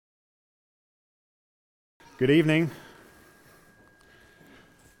Good evening.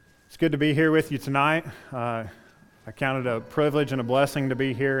 It's good to be here with you tonight. I count it a privilege and a blessing to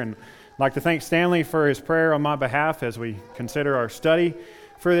be here, and I'd like to thank Stanley for his prayer on my behalf as we consider our study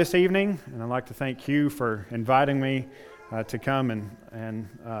for this evening, and I'd like to thank Hugh for inviting me to come and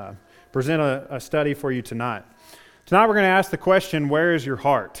present a study for you tonight. Tonight we're going to ask the question, where is your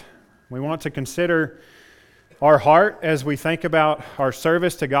heart? We want to consider our heart as we think about our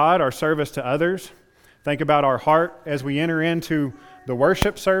service to God, our service to others. Think about our heart as we enter into the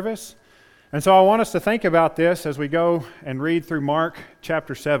worship service. And so I want us to think about this as we go and read through Mark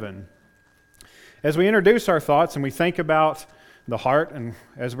chapter 7. As we introduce our thoughts and we think about the heart, and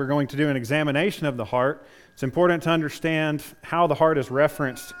as we're going to do an examination of the heart, it's important to understand how the heart is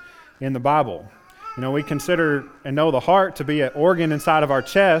referenced in the Bible. You know, we consider and know the heart to be an organ inside of our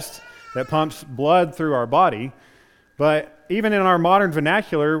chest that pumps blood through our body, but even in our modern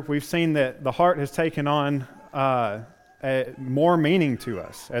vernacular, we've seen that the heart has taken on more meaning to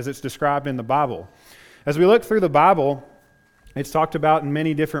us as it's described in the Bible. As we look through the Bible, it's talked about in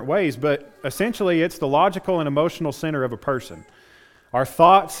many different ways, but essentially it's the logical and emotional center of a person. Our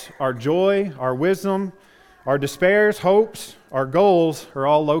thoughts, our joy, our wisdom, our despairs, hopes, our goals are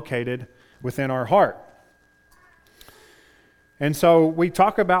all located within our heart. And so we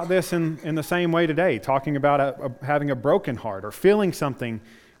talk about this in the same way today, talking about having a broken heart or feeling something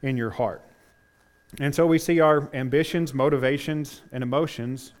in your heart. And so we see our ambitions, motivations, and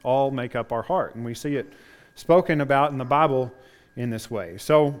emotions all make up our heart. And we see it spoken about in the Bible in this way.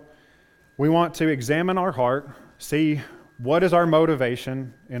 So we want to examine our heart, see what is our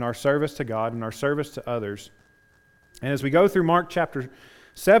motivation in our service to God and our service to others. And as we go through Mark chapter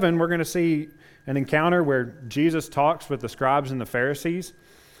 7, we're going to see an encounter where Jesus talks with the scribes and the Pharisees.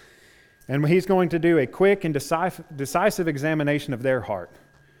 And he's going to do a quick and decisive examination of their heart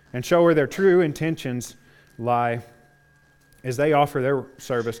and show where their true intentions lie as they offer their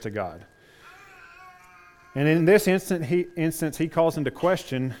service to God. And in this instance, he calls into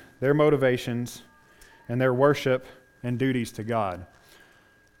question their motivations and their worship and duties to God.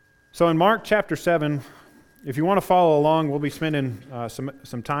 So in Mark chapter 7, if you want to follow along, we'll be spending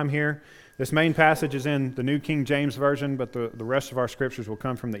some time here. This main passage is in the New King James Version, but the rest of our scriptures will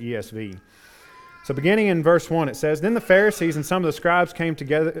come from the ESV. So beginning in verse 1, it says, "Then the Pharisees and some of the scribes came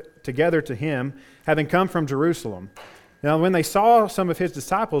together to him, having come from Jerusalem. Now when they saw some of his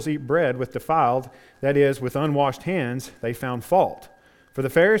disciples eat bread with defiled, that is, with unwashed hands, they found fault. For the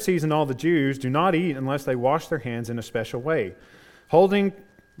Pharisees and all the Jews do not eat unless they wash their hands in a special way, holding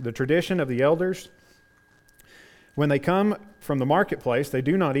the tradition of the elders. When they come from the marketplace, they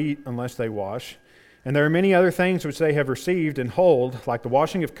do not eat unless they wash. And there are many other things which they have received and hold, like the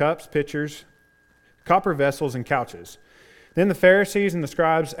washing of cups, pitchers, copper vessels, and couches. Then the Pharisees and the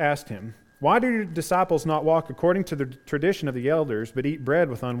scribes asked him, 'Why do your disciples not walk according to the tradition of the elders, but eat bread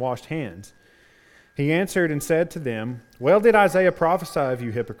with unwashed hands?' He answered and said to them, 'Well did Isaiah prophesy of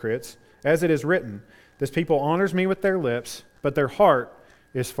you hypocrites, as it is written, this people honors me with their lips, but their heart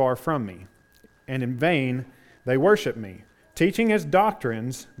is far from me. And in vain they worship me, teaching as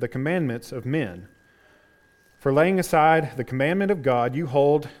doctrines the commandments of men. For laying aside the commandment of God, you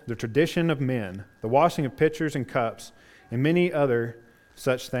hold the tradition of men, the washing of pitchers and cups, and many other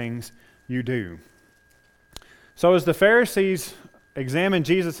such things you do.'" So as the Pharisees examined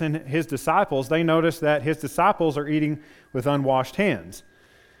Jesus and his disciples, they noticed that his disciples are eating with unwashed hands.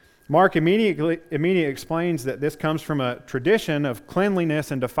 Mark immediately explains that this comes from a tradition of cleanliness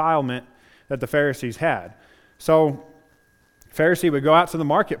and defilement that the Pharisees had. So Pharisee would go out to the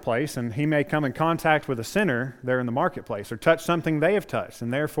marketplace and he may come in contact with a sinner there in the marketplace or touch something they have touched,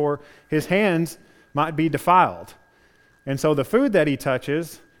 and therefore his hands might be defiled. And so the food that he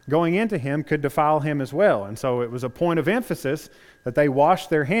touches going into him could defile him as well. And so it was a point of emphasis that they wash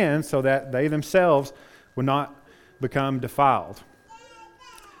their hands so that they themselves would not become defiled.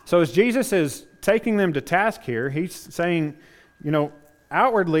 So as Jesus is taking them to task here, he's saying,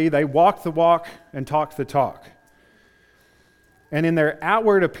 outwardly, they walk the walk and talk the talk. And in their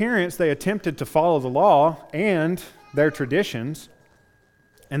outward appearance, they attempted to follow the law and their traditions,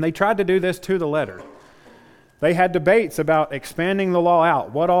 and they tried to do this to the letter. They had debates about expanding the law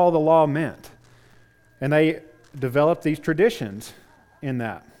out, what all the law meant. And they developed these traditions in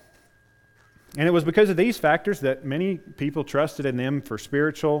that. And it was because of these factors that many people trusted in them for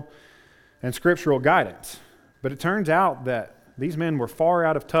spiritual and scriptural guidance. But it turns out that these men were far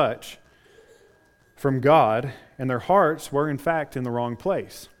out of touch from God, and their hearts were in fact in the wrong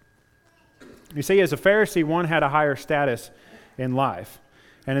place. You see, as a Pharisee, one had a higher status in life.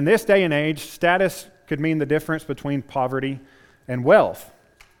 And in this day and age, status could mean the difference between poverty and wealth.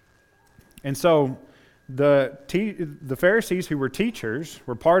 And so the Pharisees, who were teachers,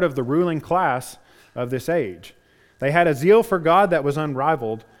 were part of the ruling class of this age. They had a zeal for God that was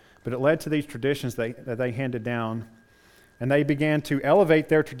unrivaled, but it led to these traditions that they handed down, and they began to elevate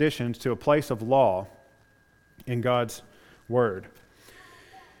their traditions to a place of law in God's Word.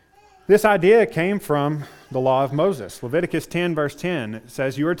 This idea came from the law of Moses. Leviticus 10, verse 10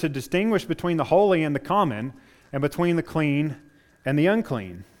 says, "You are to distinguish between the holy and the common, and between the clean and the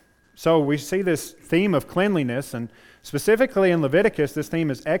unclean." So we see this theme of cleanliness, and specifically in Leviticus, this theme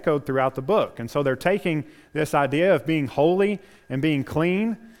is echoed throughout the book. And so they're taking this idea of being holy and being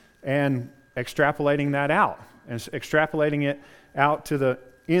clean and extrapolating that out, and extrapolating it out to the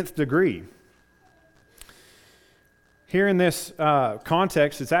nth degree. Here in this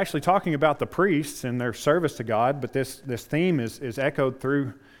context, it's actually talking about the priests and their service to God, but this theme is echoed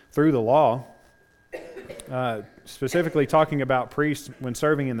through the law, specifically talking about priests when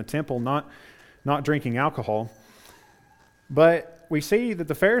serving in the temple, not drinking alcohol. But we see that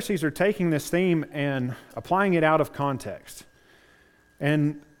the Pharisees are taking this theme and applying it out of context,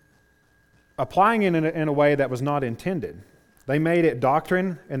 and applying it in a way that was not intended. They made it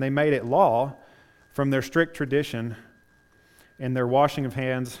doctrine and they made it law from their strict tradition and their washing of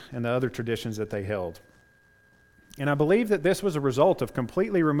hands and the other traditions that they held. And I believe that this was a result of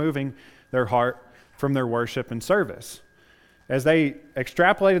completely removing their heart from their worship and service. As they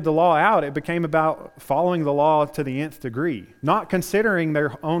extrapolated the law out, it became about following the law to the nth degree, not considering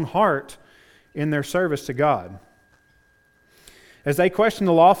their own heart in their service to God. As they question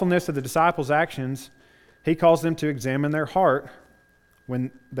the lawfulness of the disciples' actions, he calls them to examine their heart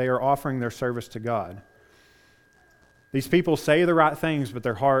when they are offering their service to God. These people say the right things, but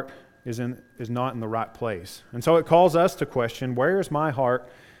their heart is not in the right place. And so it calls us to question, where is my heart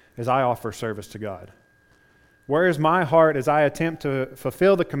as I offer service to God? Where is my heart as I attempt to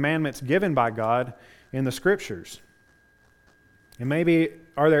fulfill the commandments given by God in the Scriptures? And maybe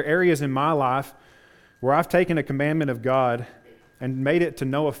are there areas in my life where I've taken a commandment of God and made it to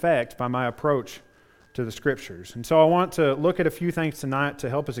no effect by my approach to the Scriptures? And so I want to look at a few things tonight to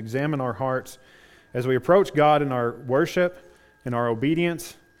help us examine our hearts as we approach God in our worship, in our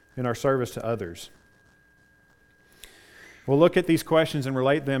obedience, in our service to others. We'll look at these questions and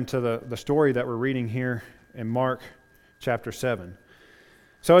relate them to the story that we're reading here in Mark chapter 7.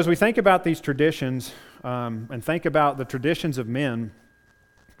 So as we think about these traditions and think about the traditions of men,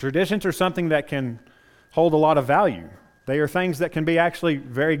 traditions are something that can hold a lot of value. They are things that can be actually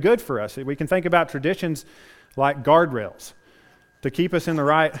very good for us. We can think about traditions like guardrails to keep us in the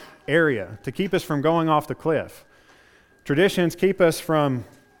right area, to keep us from going off the cliff. Traditions keep us from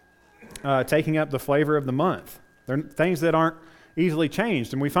taking up the flavor of the month. They're things that aren't easily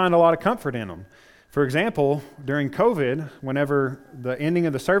changed, and we find a lot of comfort in them. For example, during COVID, whenever the ending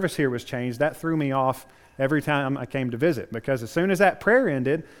of the service here was changed, that threw me off every time I came to visit, because as soon as that prayer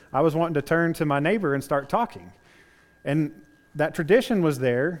ended, I was wanting to turn to my neighbor and start talking. And that tradition was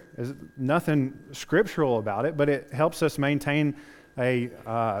there. There's nothing scriptural about it, but it helps us maintain a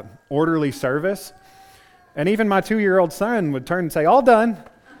orderly service. And even my 2-year-old son would turn and say, "All done."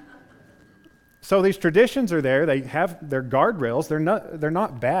 So these traditions are there. They have their guardrails. They're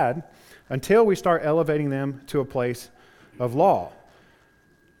not bad until we start elevating them to a place of law.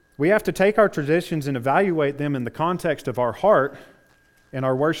 We have to take our traditions and evaluate them in the context of our heart and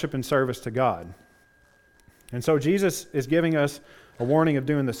our worship and service to God. And so Jesus is giving us a warning of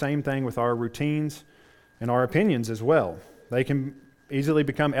doing the same thing with our routines and our opinions as well. They can easily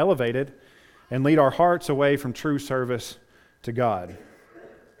become elevated and lead our hearts away from true service to God.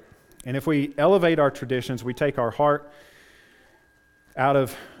 And if we elevate our traditions, we take our heart out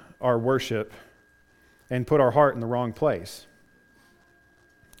of our worship and put our heart in the wrong place.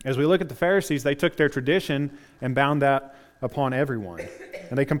 As we look at the Pharisees, they took their tradition and bound that upon everyone.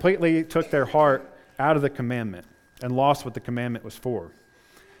 And they completely took their heart out of the commandment and lost what the commandment was for.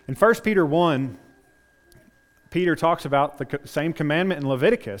 In 1 Peter 1, Peter talks about the same commandment in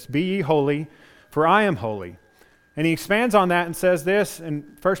Leviticus, "Be ye holy, for I am holy." And he expands on that and says this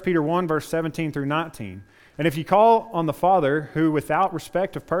in 1 Peter 1, verse 17 through 19. "And if ye call on the Father, who without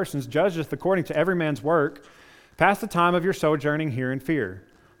respect of persons judgeth according to every man's work, pass the time of your sojourning here in fear.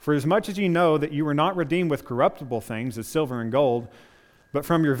 For as much as ye know that you were not redeemed with corruptible things as silver and gold, but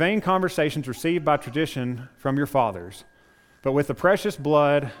from your vain conversations received by tradition from your fathers, but with the precious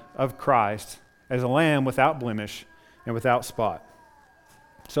blood of Christ, as a lamb without blemish and without spot."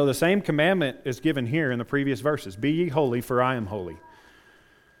 So the same commandment is given here in the previous verses. "Be ye holy, for I am holy."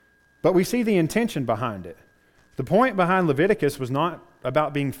 But we see the intention behind it. The point behind Leviticus was not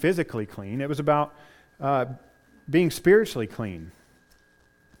about being physically clean. It was about being spiritually clean.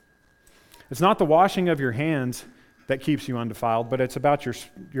 It's not the washing of your hands that keeps you undefiled, but it's about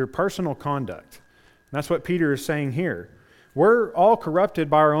your personal conduct. And that's what Peter is saying here. We're all corrupted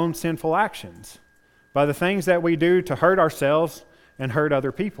by our own sinful actions, by the things that we do to hurt ourselves and hurt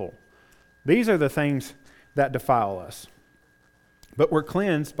other people. These are the things that defile us. But we're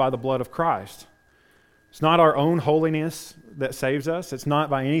cleansed by the blood of Christ. It's not our own holiness that saves us. It's not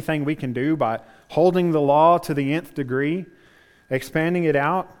by anything we can do, by holding the law to the nth degree, expanding it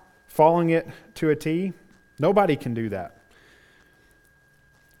out, following it to a T. Nobody can do that.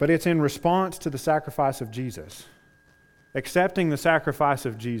 But it's in response to the sacrifice of Jesus. Accepting the sacrifice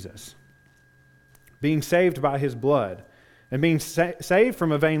of Jesus, being saved by his blood, and being saved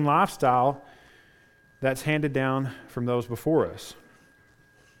from a vain lifestyle that's handed down from those before us.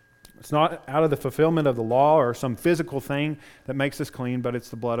 It's not out of the fulfillment of the law or some physical thing that makes us clean, but it's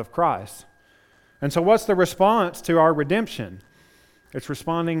the blood of Christ. And so what's the response to our redemption? It's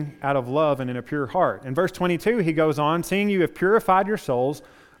responding out of love and in a pure heart. In verse 22, he goes on, seeing you have purified your souls,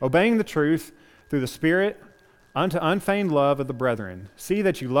 obeying the truth through the Spirit, unto unfeigned love of the brethren. See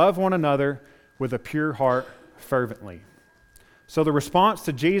that you love one another with a pure heart fervently. So the response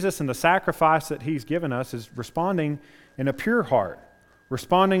to Jesus and the sacrifice that he's given us is responding in a pure heart,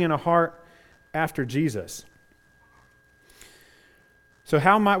 responding in a heart after Jesus. So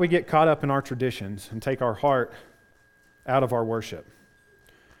how might we get caught up in our traditions and take our heart out of our worship?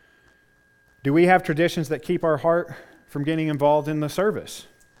 Do we have traditions that keep our heart from getting involved in the service?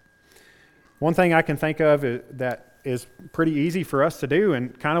 One thing I can think of that is pretty easy for us to do,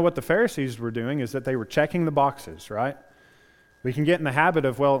 and kind of what the Pharisees were doing, is that they were checking the boxes, right? We can get in the habit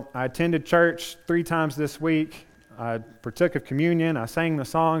of, well, I attended church 3 times this week, I partook of communion, I sang the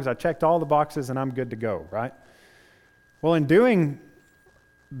songs, I checked all the boxes, and I'm good to go, right? Well, in doing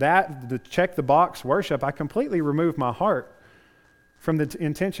that, the check the box worship, I completely removed my heart from the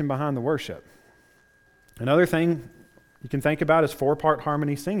intention behind the worship. Another thing you can think about is 4-part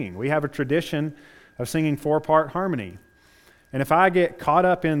harmony singing. We have a tradition of singing 4-part harmony. And if I get caught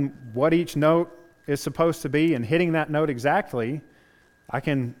up in what each note is supposed to be and hitting that note exactly, I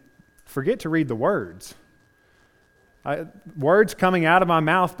can forget to read the words. Words coming out of my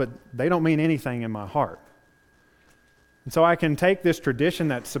mouth, but they don't mean anything in my heart. And so I can take this tradition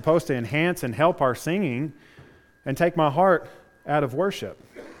that's supposed to enhance and help our singing and take my heart out of worship.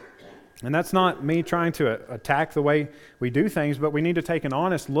 And that's not me trying to attack the way we do things, but we need to take an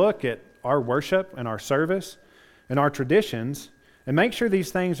honest look at our worship and our service and our traditions and make sure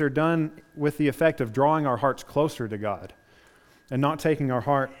these things are done with the effect of drawing our hearts closer to God and not taking our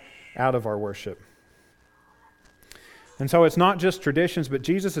heart out of our worship. And so it's not just traditions, but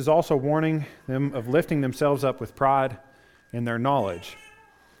Jesus is also warning them of lifting themselves up with pride in their knowledge.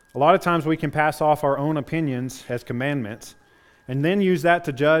 A lot of times we can pass off our own opinions as commandments and then use that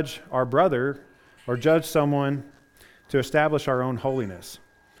to judge our brother or judge someone to establish our own holiness.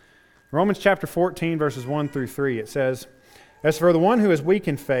 Romans chapter 14, verses 1 through 3, it says, as for the one who is weak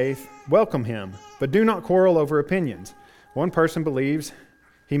in faith, welcome him, but do not quarrel over opinions. One person believes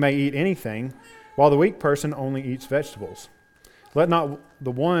he may eat anything, while the weak person only eats vegetables. Let not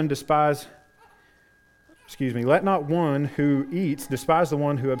one who eats despise the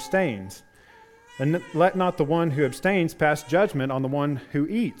one who abstains. And let not the one who abstains pass judgment on the one who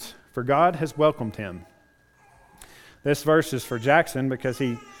eats, for God has welcomed him. This verse is for Jackson because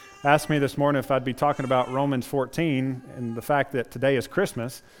he asked me this morning if I'd be talking about Romans 14 and the fact that today is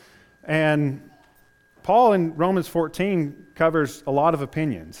Christmas. And Paul in Romans 14 covers a lot of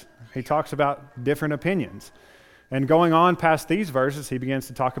opinions. He talks about different opinions. And going on past these verses, he begins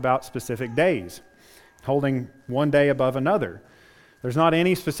to talk about specific days, holding one day above another. There's not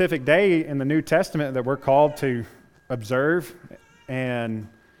any specific day in the New Testament that we're called to observe and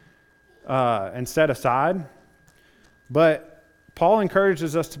set aside. But Paul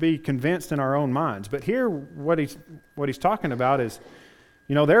encourages us to be convinced in our own minds. But here, what he's talking about is,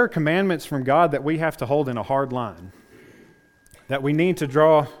 there are commandments from God that we have to hold in a hard line, that we need to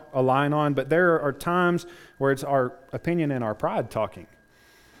draw a line on. But there are times where it's our opinion and our pride talking.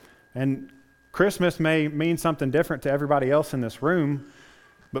 And Christmas may mean something different to everybody else in this room,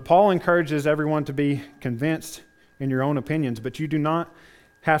 but Paul encourages everyone to be convinced in your own opinions, but you do not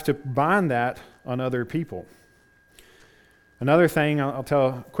have to bind that on other people. Another thing, I'll tell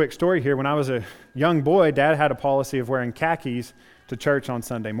a quick story here. When I was a young boy, Dad had a policy of wearing khakis to church on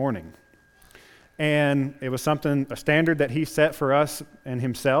Sunday morning. And it was a standard that he set for us and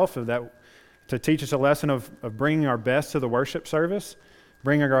himself, to teach us a lesson of bringing our best to the worship service,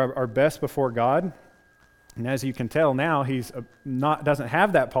 bringing our best before God. And as you can tell now, he's doesn't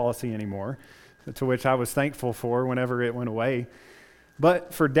have that policy anymore, to which I was thankful for whenever it went away.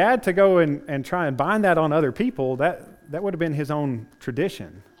 But for Dad to go and try and bind that on other people, that would have been his own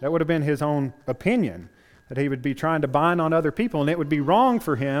tradition. That would have been his own opinion, that he would be trying to bind on other people. And it would be wrong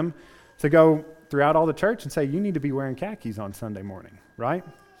for him to go throughout all the church and say, you need to be wearing khakis on Sunday morning, right?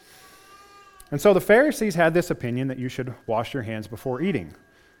 And so the Pharisees had this opinion that you should wash your hands before eating.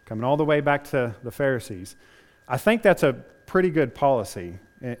 Coming all the way back to the Pharisees. I think that's a pretty good policy,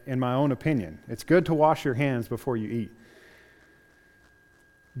 in my own opinion. It's good to wash your hands before you eat.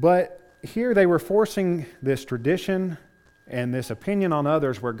 But here they were forcing this tradition and this opinion on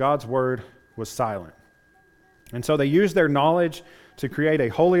others where God's word was silent. And so they used their knowledge to create a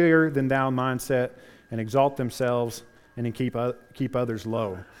holier-than-thou mindset and exalt themselves and then keep others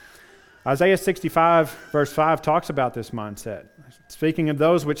low. Isaiah 65, verse 5, talks about this mindset. Speaking of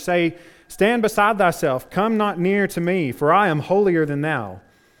those which say, stand beside thyself, come not near to me, for I am holier than thou.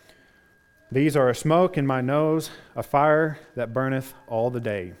 These are a smoke in my nose, a fire that burneth all the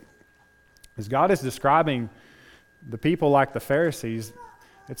day. As God is describing the people like the Pharisees,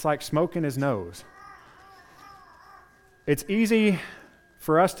 it's like smoke in his nose. It's easy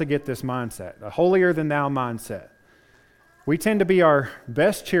for us to get this mindset, a holier-than-thou mindset. We tend to be our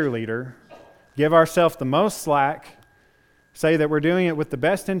best cheerleader, give ourselves the most slack, say that we're doing it with the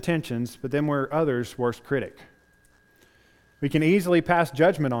best intentions, but then we're others' worst critic. We can easily pass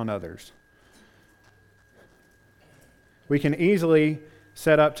judgment on others. We can easily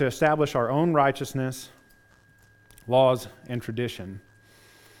set up to establish our own righteousness, laws, and tradition.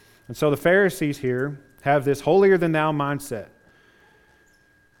 And so the Pharisees here have this holier-than-thou mindset.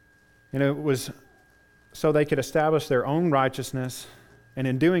 And it was so they could establish their own righteousness, and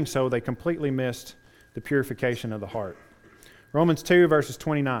in doing so, they completely missed the purification of the heart. Romans 2, verses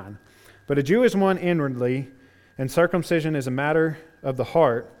 29. But a Jew is one inwardly, and circumcision is a matter of the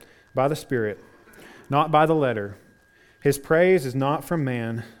heart by the Spirit, not by the letter. His praise is not from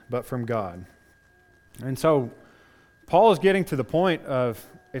man, but from God. And so, Paul is getting to the point of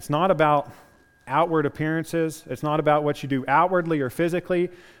it's not about outward appearances, it's not about what you do outwardly or physically,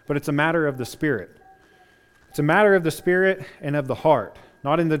 but it's a matter of the Spirit. It's a matter of the Spirit and of the heart,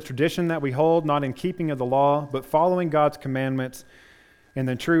 not in the tradition that we hold, not in keeping of the law, but following God's commandments in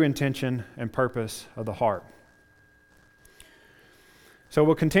the true intention and purpose of the heart. So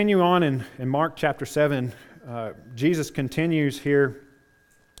we'll continue on in Mark chapter 7. Jesus continues here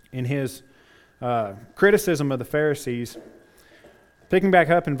in his criticism of the Pharisees. Picking back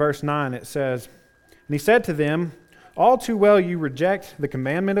up in verse 9, it says, and he said to them, all too well you reject the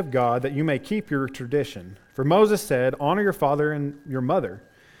commandment of God that you may keep your tradition. For Moses said, honor your father and your mother.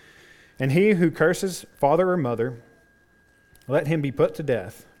 And he who curses father or mother, let him be put to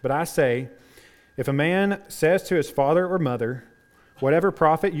death. But I say, if a man says to his father or mother, whatever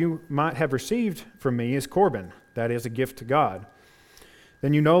profit you might have received from me is Corban, that is a gift to God,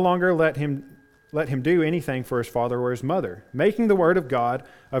 then you no longer let him do anything for his father or his mother, making the word of God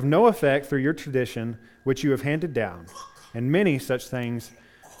of no effect through your tradition which you have handed down, and many such things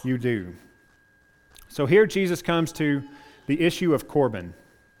you do. So here Jesus comes to the issue of Corban.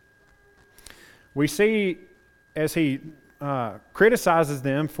 We see as he criticizes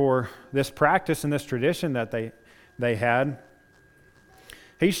them for this practice and this tradition that they had,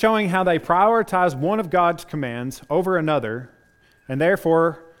 he's showing how they prioritize one of God's commands over another, and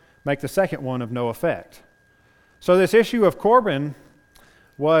therefore make the second one of no effect. So this issue of Corban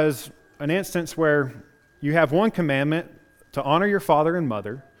was an instance where you have one commandment to honor your father and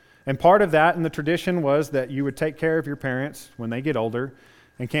mother, and part of that in the tradition was that you would take care of your parents when they get older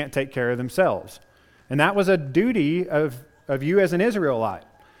and can't take care of themselves. And that was a duty of you as an Israelite,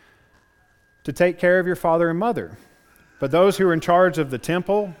 to take care of your father and mother. But those who were in charge of the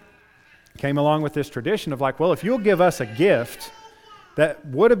temple came along with this tradition of like, well, if you'll give us a gift that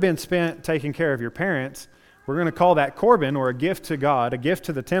would have been spent taking care of your parents, we're going to call that Corban, or a gift to God, a gift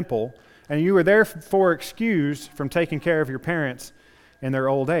to the temple, and you were therefore excused from taking care of your parents in their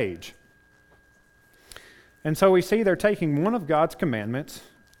old age. And so we see they're taking one of God's commandments,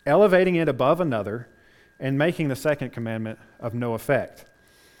 elevating it above another, and making the second commandment of no effect.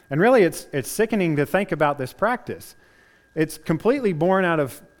 And really it's sickening to think about this practice. It's completely born out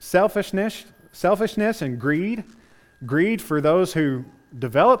of selfishness and greed for those who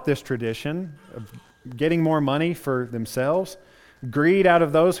developed this tradition of getting more money for themselves, greed out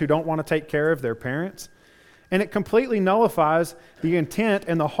of those who don't want to take care of their parents, and it completely nullifies the intent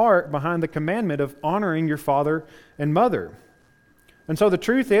and the heart behind the commandment of honoring your father and mother. And so the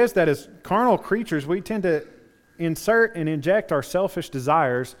truth is that as carnal creatures, we tend to insert and inject our selfish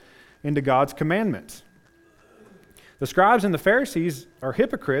desires into God's commandments. The scribes and the Pharisees are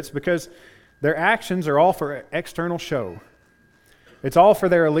hypocrites because their actions are all for external show. It's all for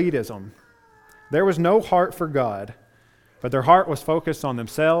their elitism. There was no heart for God, but their heart was focused on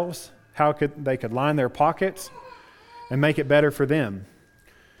themselves, how they could line their pockets and make it better for them.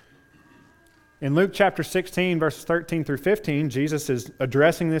 In Luke chapter 16, verses 13 through 15, Jesus is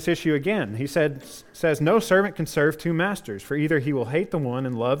addressing this issue again. He says, "No servant can serve two masters, for either he will hate the one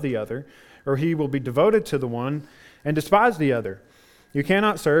and love the other, or he will be devoted to the one and despise the other. You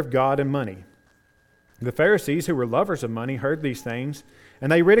cannot serve God and money." The Pharisees, who were lovers of money, heard these things,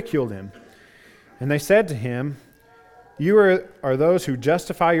 and they ridiculed him. And they said to him, "You are those who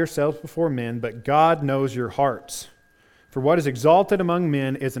justify yourselves before men, but God knows your hearts. For what is exalted among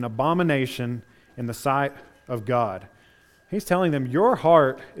men is an abomination in the sight of God." He's telling them, your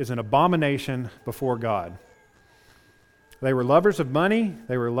heart is an abomination before God. They were lovers of money.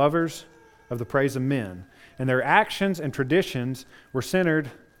 They were lovers of the praise of men. And their actions and traditions were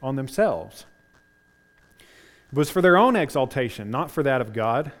centered on themselves. It was for their own exaltation, not for that of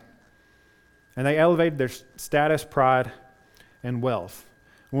God. And they elevated their status, pride, and wealth.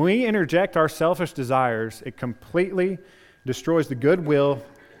 When we interject our selfish desires, it completely destroys the goodwill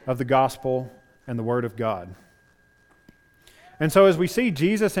of the gospel and the Word of God. And so as we see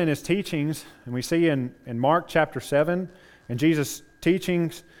Jesus in his teachings, and we see in Mark chapter 7, and Jesus'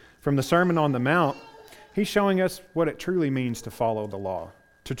 teachings from the Sermon on the Mount, he's showing us what it truly means to follow the law,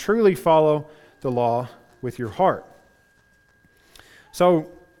 to truly follow the law with your heart.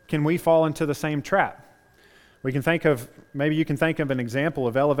 So, can we fall into the same trap? Maybe you can think of an example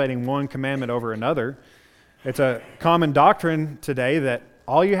of elevating one commandment over another. It's a common doctrine today that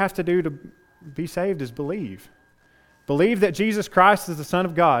all you have to do to be saved is believe. Believe that Jesus Christ is the Son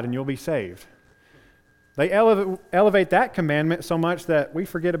of God and you'll be saved. They elevate that commandment so much that we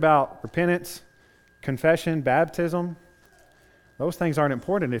forget about repentance, confession, baptism. Those things aren't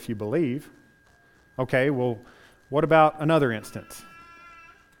important if you believe. Okay, well, what about another instance?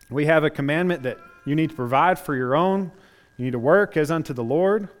 We have a commandment that you need to provide for your own. You need to work as unto the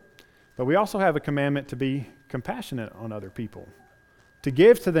Lord. But we also have a commandment to be compassionate on other people, to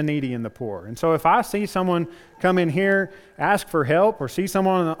give to the needy and the poor. And so if I see someone come in here, ask for help, or see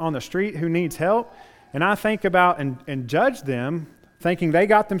someone on the street who needs help, and I think about and judge them, thinking they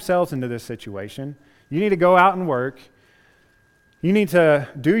got themselves into this situation, you need to go out and work. You need to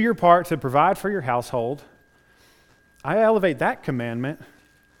do your part to provide for your household. I elevate that commandment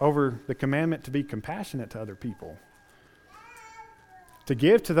over the commandment to be compassionate to other people, to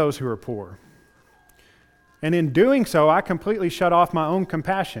give to those who are poor. And in doing so, I completely shut off my own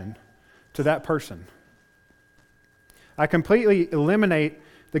compassion to that person. I completely eliminate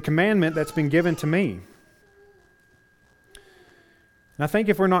the commandment that's been given to me. And I think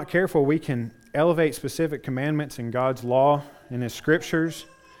if we're not careful, we can elevate specific commandments in God's law and His scriptures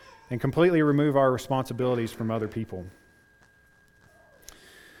and completely remove our responsibilities from other people.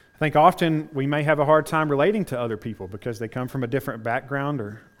 I think often we may have a hard time relating to other people because they come from a different background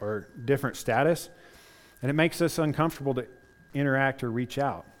or different status, and it makes us uncomfortable to interact or reach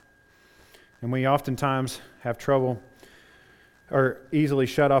out. And we oftentimes have trouble or easily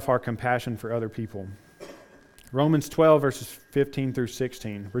shut off our compassion for other people. Romans 12, verses 15 through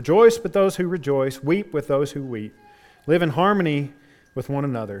 16. "Rejoice with those who rejoice, weep with those who weep. Live in harmony with one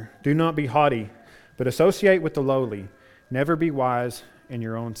another. Do not be haughty, but associate with the lowly. Never be wise in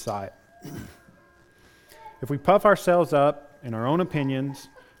your own sight." If we puff ourselves up in our own opinions,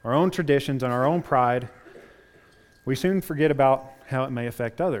 our own traditions, and our own pride, we soon forget about how it may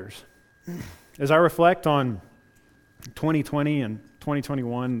affect others. As I reflect on 2020 and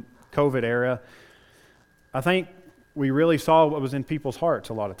 2021 COVID era, I think we really saw what was in people's hearts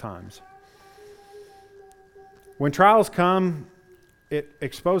a lot of times. When trials come, it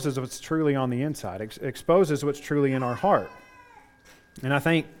exposes what's truly on the inside. It exposes what's truly in our heart. And I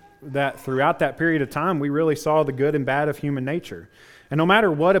think that throughout that period of time, we really saw the good and bad of human nature. And no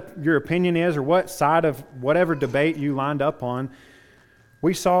matter what your opinion is or what side of whatever debate you lined up on,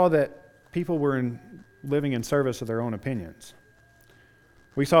 we saw that people were living in service of their own opinions.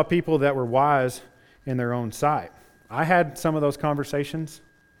 We saw people that were wise in their own sight. I had some of those conversations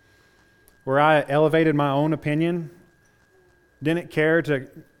where I elevated my own opinion, didn't care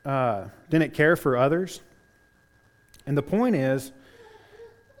for others. And the point is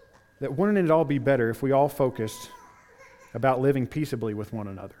that wouldn't it all be better if we all focused about living peaceably with one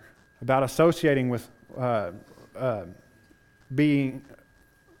another, about associating with,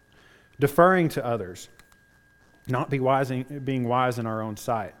 deferring to others, not being wise in our own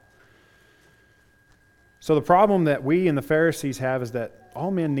sight. So the problem that we and the Pharisees have is that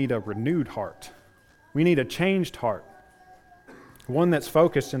all men need a renewed heart. We need a changed heart, one that's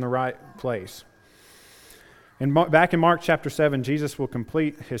focused in the right place. And back in Mark chapter 7, Jesus will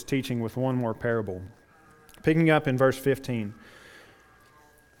complete his teaching with one more parable. Picking up in verse 15.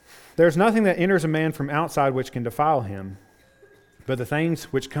 There's nothing that enters a man from outside which can defile him, but the things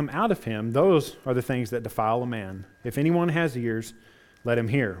which come out of him, those are the things that defile a man. If anyone has ears, let him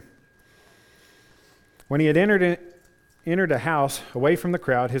hear. When he had entered a house away from the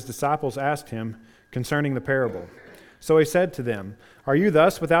crowd, his disciples asked him concerning the parable. So he said to them, Are you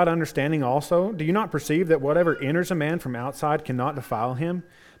thus without understanding also? Do you not perceive that whatever enters a man from outside cannot defile him?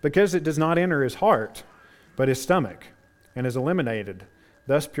 Because it does not enter his heart, but his stomach, and is eliminated,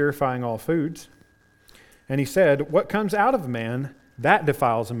 thus purifying all foods. And he said, What comes out of a man, that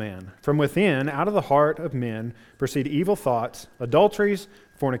defiles a man. From within, out of the heart of men, proceed evil thoughts, adulteries,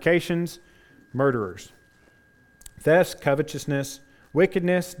 fornications, murderers, thefts, covetousness,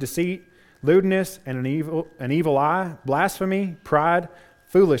 wickedness, deceit, lewdness, and an evil eye, blasphemy, pride,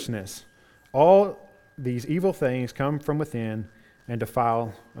 foolishness. All these evil things come from within and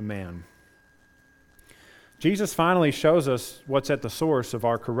defile a man. Jesus finally shows us what's at the source of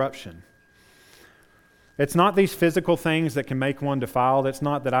our corruption. It's not these physical things that can make one defiled. It's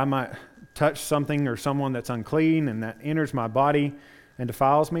not that I might touch something or someone that's unclean and that enters my body and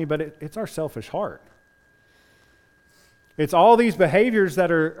defiles me, but it's our selfish heart. It's all these behaviors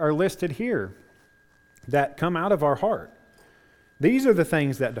that are listed here that come out of our heart. These are the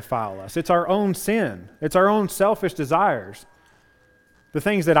things that defile us. It's our own sin. It's our own selfish desires. The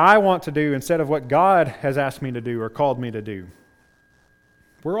things that I want to do instead of what God has asked me to do or called me to do.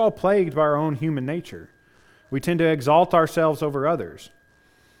 We're all plagued by our own human nature. We tend to exalt ourselves over others.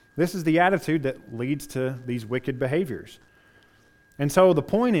 This is the attitude that leads to these wicked behaviors. And so the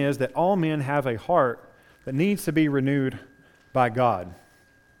point is that all men have a heart that needs to be renewed by God.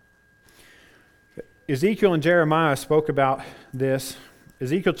 Ezekiel and Jeremiah spoke about this.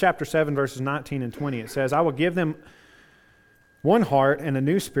 Ezekiel chapter 7, verses 19 and 20, it says, I will give them one heart and a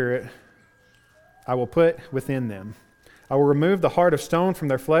new spirit I will put within them. I will remove the heart of stone from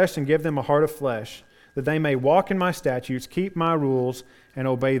their flesh and give them a heart of flesh, that they may walk in my statutes, keep my rules, and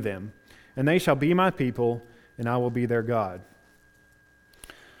obey them. And they shall be my people, and I will be their God.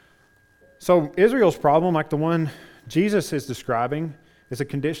 So Israel's problem, like the one Jesus is describing, is a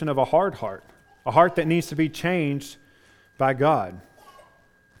condition of a hard heart, a heart that needs to be changed by God.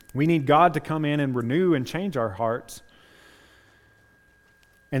 We need God to come in and renew and change our hearts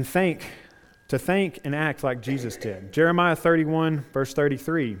and think and act like Jesus did. Jeremiah 31, verse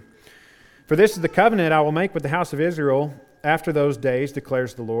 33. For this is the covenant I will make with the house of Israel after those days,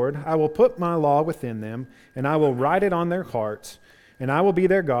 declares the Lord. I will put my law within them, and I will write it on their hearts, and I will be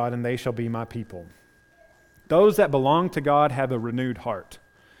their God, and they shall be my people. Those that belong to God have a renewed heart.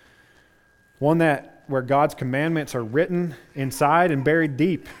 One where God's commandments are written inside and buried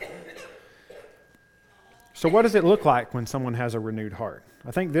deep. So what does it look like when someone has a renewed heart?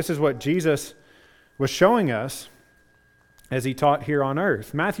 I think this is what Jesus was showing us as he taught here on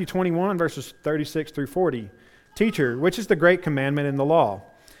earth. Matthew 21, verses 36 through 40. Teacher, which is the great commandment in the law?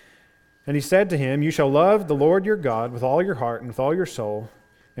 And he said to him, You shall love the Lord your God with all your heart and with all your soul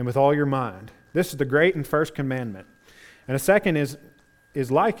and with all your mind. This is the great and first commandment. And a second is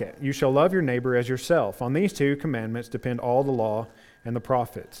like it. You shall love your neighbor as yourself. On these two commandments depend all the law and the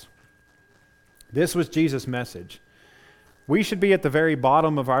prophets. This was Jesus' message. We should be at the very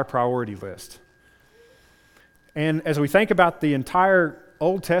bottom of our priority list. And as we think about the entire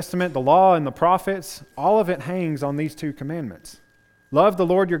Old Testament, the law and the prophets, all of it hangs on these two commandments. Love the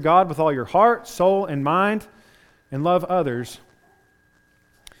Lord your God with all your heart, soul, and mind, and love others.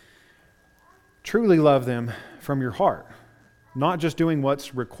 Truly love them from your heart, not just doing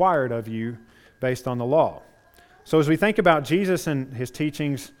what's required of you based on the law. So as we think about Jesus and his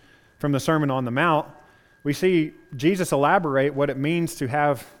teachings from the Sermon on the Mount, we see Jesus elaborate what it means to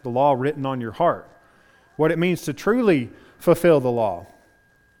have the law written on your heart, what it means to truly fulfill the law.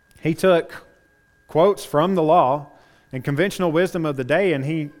 He took quotes from the law and conventional wisdom of the day, and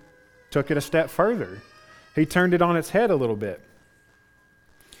he took it a step further. He turned it on its head a little bit.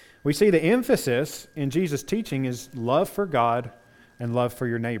 We see the emphasis in Jesus' teaching is love for God and love for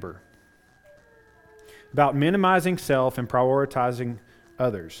your neighbor, about minimizing self and prioritizing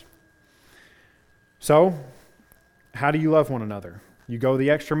others. So, how do you love one another? You go the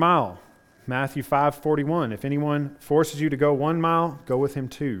extra mile. Matthew 5:41, if anyone forces you to go 1 mile, go with him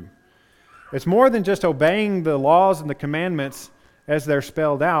 2. It's more than just obeying the laws and the commandments as they're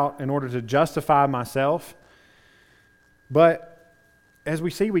spelled out in order to justify myself. But as we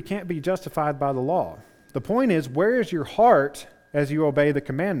see, we can't be justified by the law. The point is, where is your heart as you obey the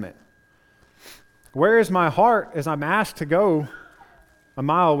commandment? Where is my heart as I'm asked to go 1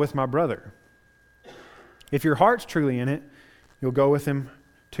 mile with my brother? If your heart's truly in it, you'll go with Him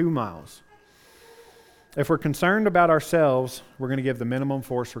 2 miles. If we're concerned about ourselves, we're going to give the minimum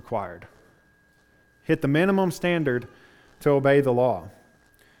force required. Hit the minimum standard to obey the law.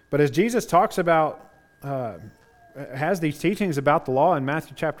 But as Jesus talks about, has these teachings about the law in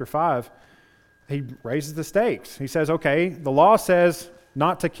Matthew chapter 5, He raises the stakes. He says, okay, the law says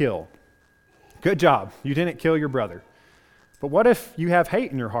not to kill. Good job. You didn't kill your brother. But what if you have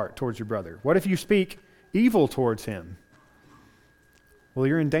hate in your heart towards your brother? What if you speak evil towards him? Well,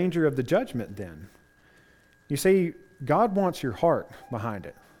 you're in danger of the judgment then. You see, God wants your heart behind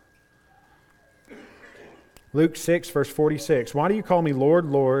it. Luke 6, verse 46, why do you call me Lord,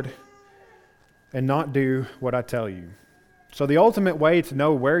 Lord, and not do what I tell you? So the ultimate way to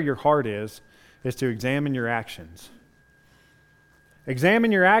know where your heart is to examine your actions.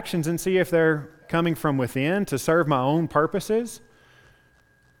 Examine your actions and see if they're coming from within to serve my own purposes,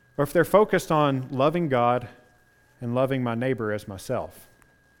 or if they're focused on loving God and loving my neighbor as myself.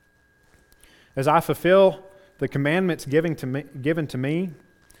 As I fulfill the commandments given to me,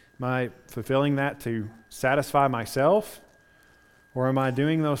 am I fulfilling that to satisfy myself, or am I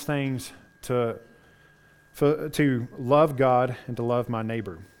doing those things to love God and to love my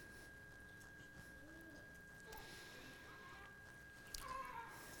neighbor?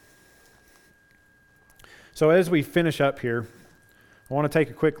 So as we finish up here, I want to take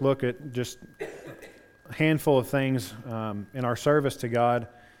a quick look at just a handful of things in our service to God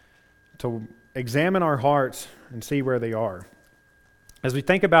to examine our hearts and see where they are. As we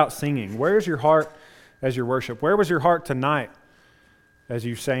think about singing, where's your heart as you worship? Where was your heart tonight as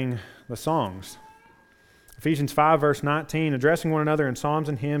you sang the songs? Ephesians 5, verse 19, addressing one another in psalms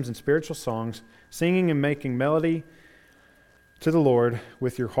and hymns and spiritual songs, singing and making melody to the Lord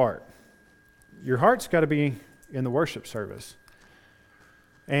with your heart. Your heart's got to be in the worship service.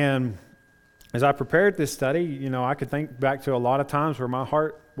 And as I prepared this study, I could think back to a lot of times where my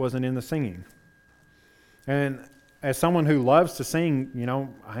heart wasn't in the singing. And as someone who loves to sing,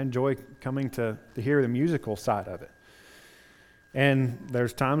 I enjoy coming to hear the musical side of it. And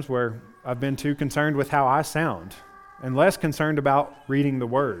there's times where I've been too concerned with how I sound and less concerned about reading the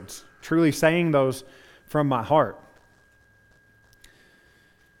words, truly saying those from my heart.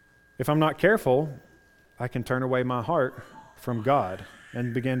 If I'm not careful, I can turn away my heart from God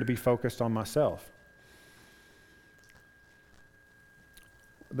and begin to be focused on myself.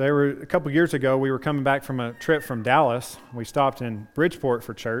 A couple years ago, we were coming back from a trip from Dallas. We stopped in Bridgeport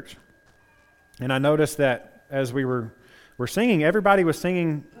for church. And I noticed that as we were singing, everybody was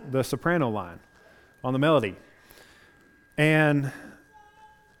singing the soprano line on the melody. And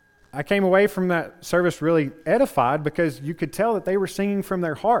I came away from that service really edified because you could tell that they were singing from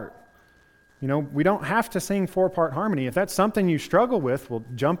their heart. We don't have to sing 4-part harmony. If that's something you struggle with, well,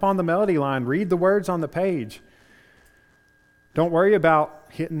 jump on the melody line, read the words on the page. Don't worry about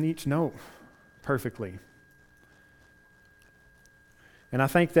hitting each note perfectly. And I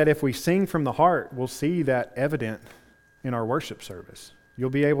think that if we sing from the heart, we'll see that evident in our worship service.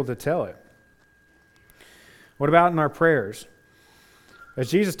 You'll be able to tell it. What about in our prayers? As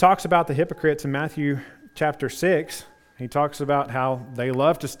Jesus talks about the hypocrites in Matthew chapter 6, He talks about how they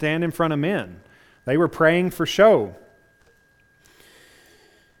love to stand in front of men. They were praying for show.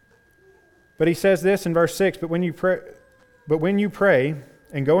 But He says this in verse 6, But when you pray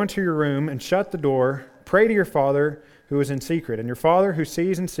and go into your room and shut the door, pray to your Father who is in secret, and your Father who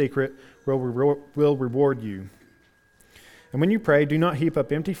sees in secret will reward you. And when you pray, do not heap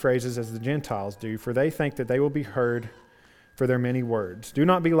up empty phrases as the Gentiles do, for they think that they will be heard for their many words. Do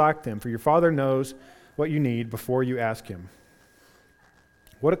not be like them, for your Father knows what you need before you ask Him.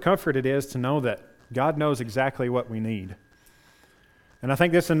 What a comfort it is to know that God knows exactly what we need. And I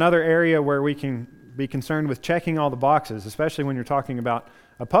think this is another area where we can be concerned with checking all the boxes, especially when you're talking about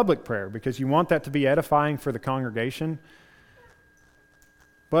a public prayer, because you want that to be edifying for the congregation.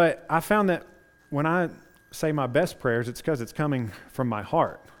 But I found that when I say my best prayers, it's because it's coming from my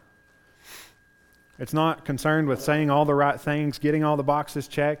heart. It's not concerned with saying all the right things, getting all the boxes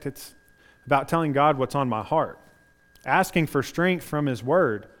checked. It's about telling God what's on my heart, asking for strength from His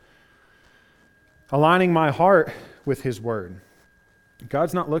Word, aligning my heart with His Word.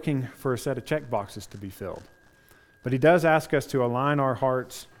 God's not looking for a set of check boxes to be filled, but He does ask us to align our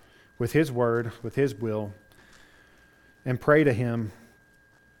hearts with His Word, with His will, and pray to Him,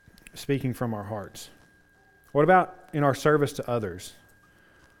 speaking from our hearts. What about in our service to others?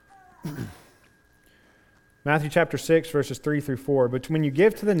 Matthew chapter 6, verses 3 through 4. But when you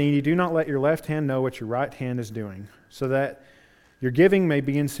give to the needy, do not let your left hand know what your right hand is doing, so that your giving may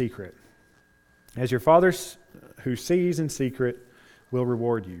be in secret. As your Father who sees in secret will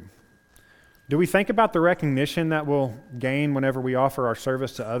reward you. Do we think about the recognition that we'll gain whenever we offer our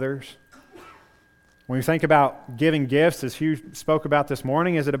service to others? When we think about giving gifts, as Hugh spoke about this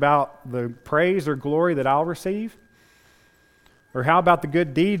morning, is it about the praise or glory that I'll receive? Or how about the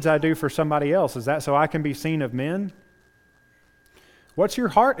good deeds I do for somebody else? Is that so I can be seen of men? What's your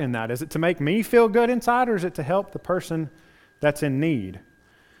heart in that? Is it to make me feel good inside, or is it to help the person that's in need?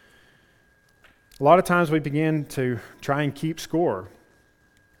 A lot of times we begin to try and keep score.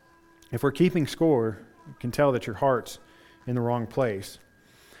 If we're keeping score, you can tell that your heart's in the wrong place.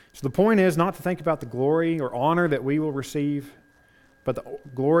 So the point is not to think about the glory or honor that we will receive, but the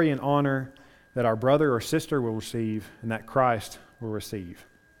glory and honor that our brother or sister will receive and that Christ will receive.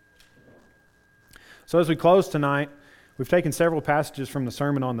 So as we close tonight, we've taken several passages from the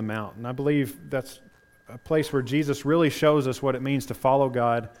Sermon on the Mount, and I believe that's a place where Jesus really shows us what it means to follow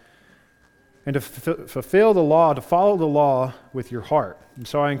God and to fulfill the law, to follow the law with your heart. And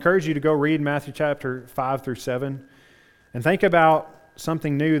so I encourage you to go read Matthew chapter 5 through 7 and think about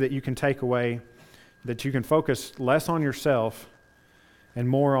something new that you can take away, that you can focus less on yourself and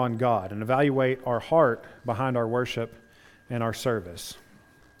more on God, and evaluate our heart behind our worship and our service.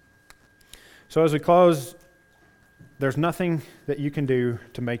 So as we close, there's nothing that you can do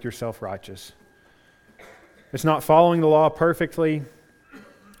to make yourself righteous. It's not following the law perfectly.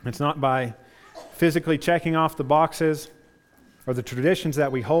 It's not by physically checking off the boxes or the traditions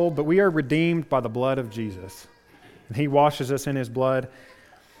that we hold, but we are redeemed by the blood of Jesus. And He washes us in His blood.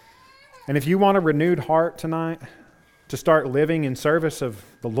 And if you want a renewed heart tonight to start living in service of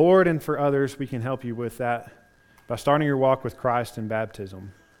the Lord and for others, we can help you with that by starting your walk with Christ in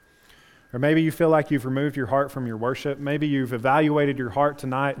baptism. Or maybe you feel like you've removed your heart from your worship. Maybe you've evaluated your heart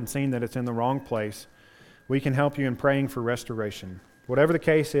tonight and seen that it's in the wrong place. We can help you in praying for restoration. Whatever the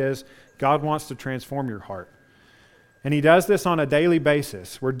case is, God wants to transform your heart. And He does this on a daily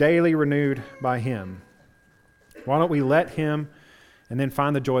basis. We're daily renewed by Him. Why don't we let Him and then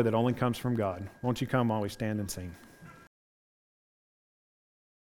find the joy that only comes from God? Won't you come while we stand and sing?